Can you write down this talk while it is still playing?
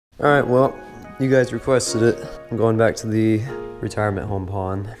All right, well, you guys requested it. I'm going back to the retirement home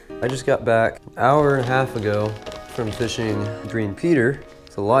pond. I just got back an hour and a half ago from fishing Green Peter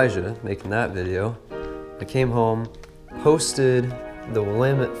with Elijah, making that video. I came home, posted the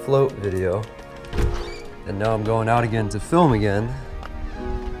Willamette float video, and now I'm going out again to film again.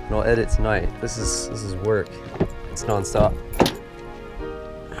 And I'll edit tonight. This is work. It's nonstop.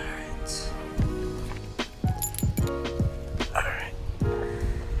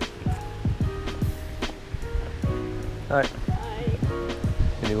 Hi. Hi.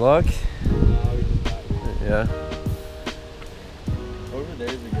 Any luck? No, we just got here. Yeah. Over there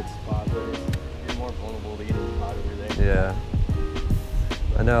is a good spot, but you're more vulnerable to getting caught over there. Yeah.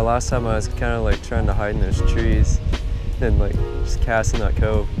 I know last time I was kind of like trying to hide in those trees and like just casting that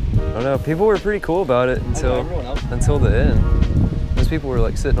cove. I don't know, people were pretty cool about it until the end. Most people were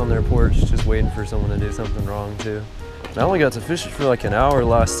like sitting on their porch just waiting for someone to do something wrong too. And I only got to fish it for like an hour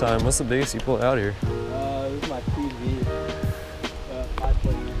last time. What's the biggest you pulled out here? This is my PV.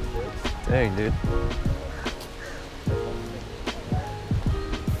 5.6. Dang, dude.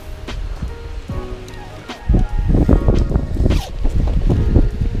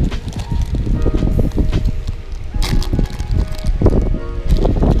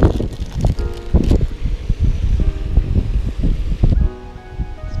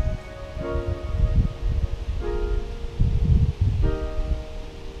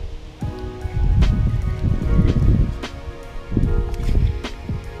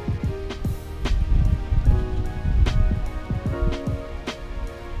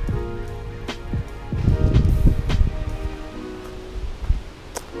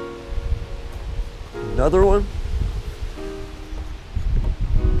 Another one?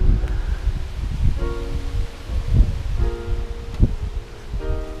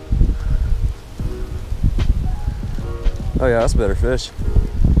 Oh yeah, that's a better fish.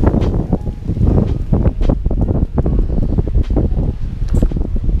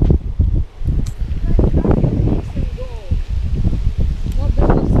 Not the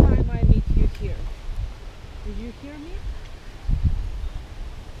first time I meet you here. Did you hear me?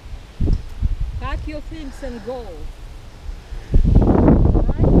 Pack your things and go.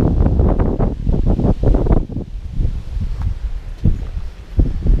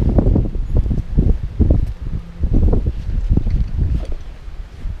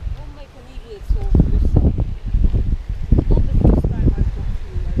 Don't make an idiot of yourself. Not the first time I talk to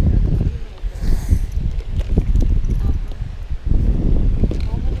you like that. You know that.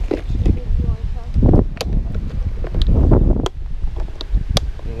 How many pictures do I have?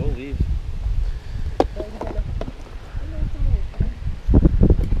 Yeah, we'll leave.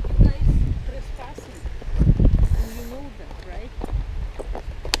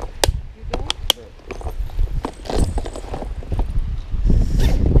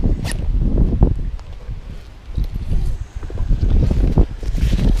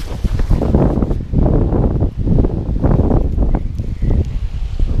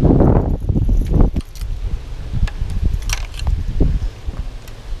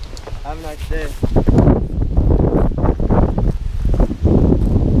 Have a nice day.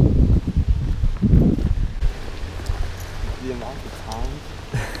 The amount of times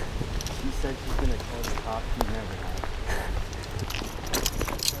she said she's gonna call the cops, she never has.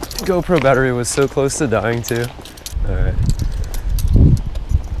 GoPro battery was so close to dying too. Alright.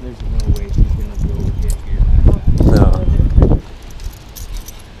 There's no way she's gonna go get here that fast. No.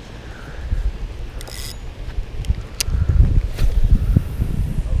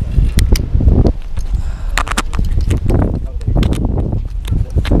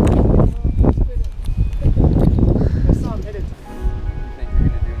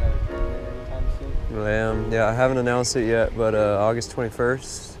 Yeah, I haven't announced it yet, but August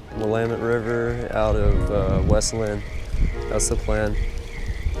 21st, Willamette River out of Westland. That's the plan.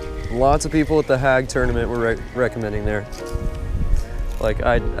 Lots of people at the Hag tournament were recommending there. Like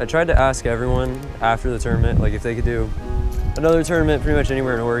I tried to ask everyone after the tournament, like if they could do another tournament pretty much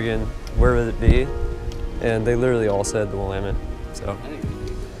anywhere in Oregon, where would it be? And they literally all said the Willamette. So,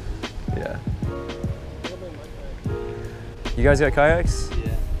 yeah. You guys got kayaks?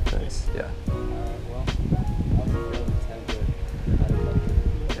 Yeah. Nice, yeah. Well,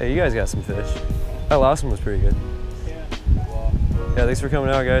 Hey, you guys got some fish. That last one was pretty good. yeah. Well, Yeah, thanks for coming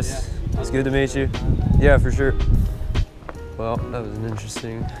out, guys. It's good to meet you. Yeah, for sure. Well, that was an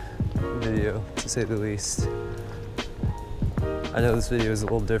interesting video, to say the least. I know this video is a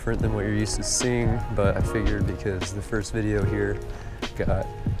little different than what you're used to seeing, but I figured because the first video here got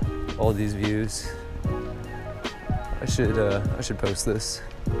all these views, I should post this.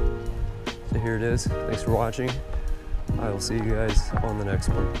 So here it is. Thanks for watching. I will see you guys on the next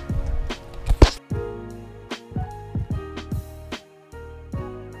one.